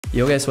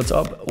Yo guys, what's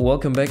up?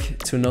 Welcome back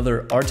to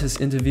another artist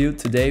interview.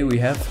 Today we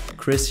have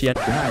Christian.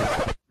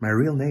 Guys, my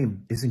real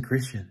name isn't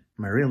Christian.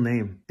 My real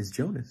name is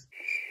Jonas.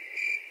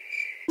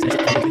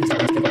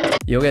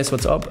 Yo guys,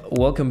 what's up?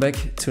 Welcome back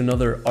to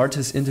another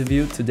artist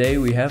interview. Today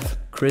we have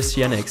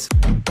Christianix.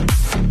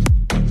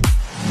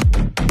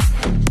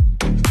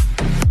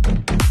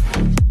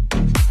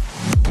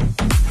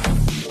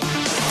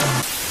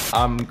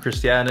 I'm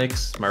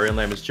Christianix, my real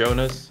name is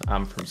Jonas.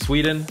 I'm from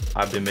Sweden.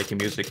 I've been making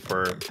music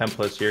for 10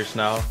 plus years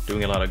now,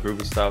 doing a lot of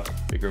groovy stuff,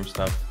 big room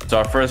stuff. So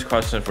our first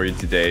question for you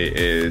today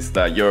is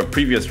that your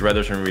previous Red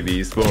Ocean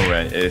release,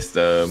 Boomerang, is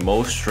the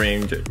most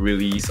streamed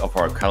release of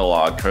our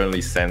catalog,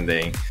 currently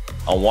standing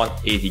on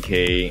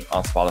 180K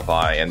on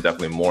Spotify and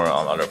definitely more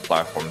on other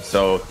platforms.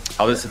 So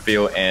how does it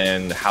feel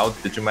and how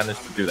did you manage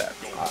to do that?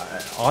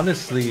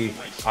 Honestly,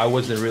 I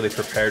wasn't really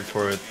prepared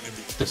for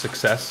the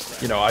success.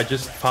 You know, I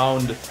just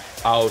found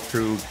out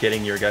through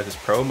getting your guys'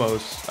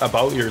 promos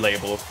about your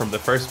label from the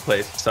first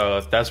place. So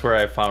that's where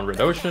I found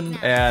Red Ocean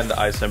and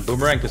I sent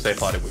Boomerang because I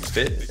thought it would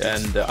fit.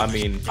 And I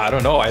mean, I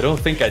don't know, I don't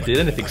think I did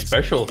anything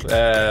special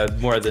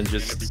more than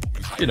just,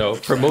 you know,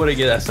 promoting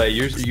it as I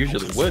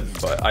usually would.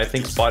 But I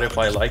think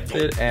Spotify liked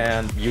it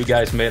and you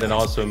guys made an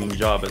awesome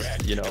job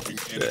as, you know,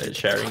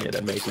 sharing it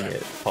and making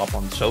it pop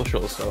on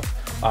social. So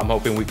I'm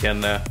hoping we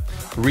can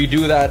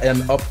redo that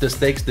and up the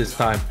stakes this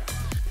time.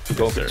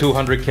 Go for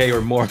 200K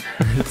or more.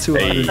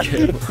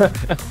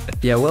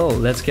 200K. Yeah, well,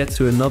 let's get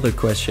to another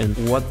question.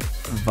 What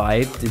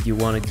vibe did you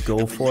want to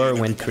go for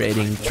when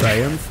creating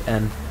Triumph,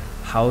 and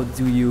how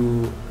do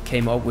you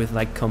came up with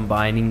like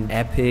combining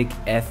epic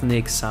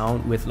ethnic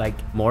sound with like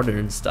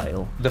modern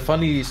style? The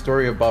funny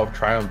story about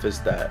Triumph is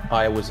that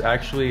I was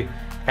actually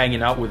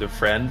hanging out with a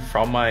friend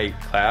from my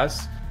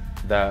class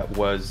that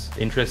was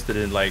interested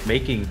in like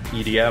making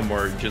EDM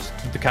or just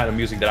the kind of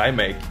music that I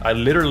make. I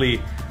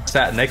literally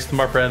sat next to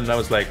my friend and I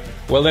was like,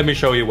 well, let me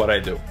show you what I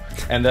do.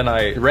 And then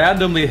I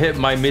randomly hit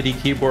my MIDI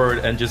keyboard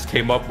and just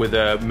came up with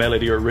a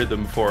melody or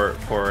rhythm for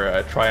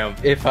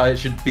Triumph. If I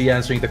should be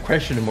answering the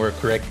question more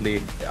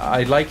correctly,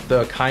 I like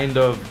the kind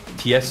of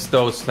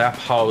Tiesto slap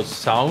house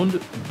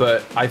sound,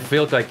 but I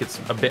feel like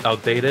it's a bit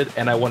outdated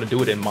and I want to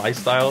do it in my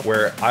style,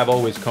 where I've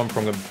always come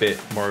from a bit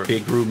more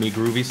big roomy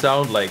groovy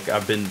sound. Like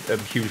I've been a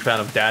huge fan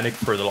of Danik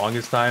for the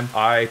longest time.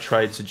 I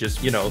tried to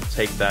just, you know,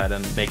 take that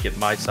and make it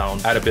my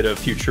sound, add a bit of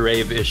future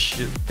rave-ish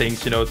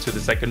things, you know, to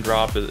the second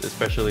drop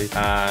especially,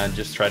 and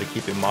just try to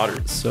keep it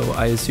modern. So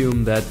I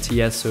assume that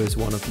Tiesto is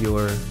one of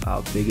your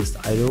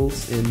biggest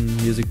idols in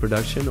music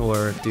production,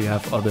 or do you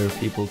have other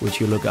people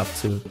which you look up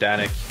to?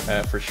 Danik,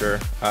 for sure.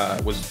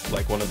 Was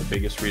like one of the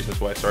biggest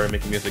reasons why I started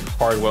making music.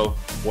 Hardwell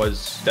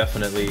was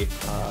definitely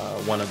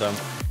one of them.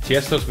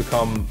 Tiesto's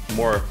become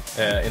more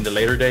in the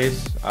later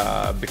days,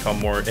 become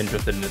more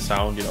interested in the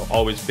sound, you know,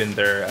 always been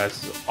there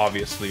as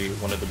obviously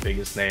one of the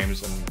biggest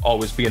names and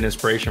always be an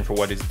inspiration for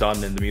what he's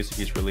done in the music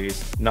he's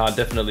released. Now I'd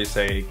definitely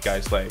say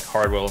guys like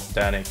Hardwell,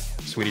 Danik,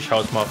 Swedish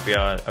House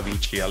Mafia,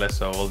 Avicii,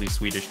 Alesso, all these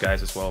Swedish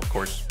guys as well, of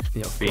course.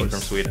 Yeah, of being course.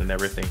 From Sweden and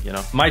everything, you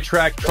know. My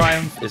track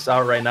Triumph is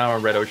out right now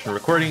on Red Ocean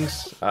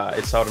Recordings.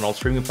 It's out on all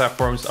streaming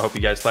platforms. I hope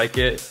you guys like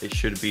it. It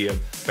should be a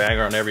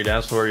banger on every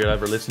dance floor you'll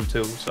ever listen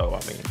to. So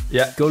I mean,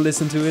 yeah, go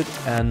listen to it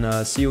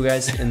and see you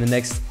guys in the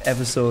next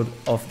episode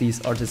of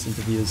these artist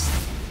interviews.